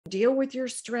deal with your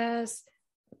stress?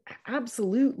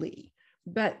 Absolutely.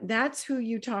 But that's who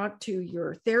you talk to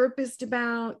your therapist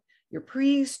about, your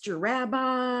priest, your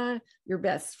rabbi, your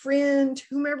best friend,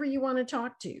 whomever you want to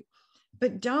talk to.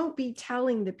 But don't be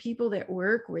telling the people that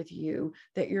work with you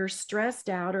that you're stressed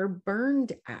out or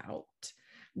burned out.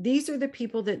 These are the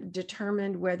people that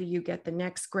determine whether you get the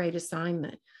next great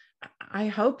assignment. I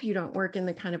hope you don't work in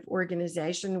the kind of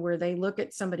organization where they look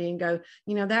at somebody and go,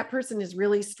 that person is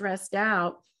really stressed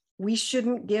out. We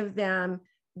shouldn't give them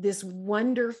this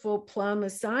wonderful plum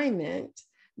assignment,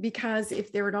 because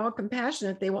if they're at all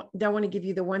compassionate, they don't want to give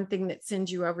you the one thing that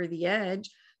sends you over the edge.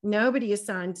 Nobody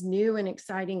assigns new and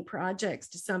exciting projects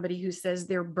to somebody who says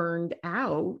they're burned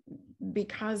out,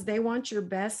 because they want your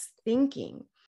best thinking.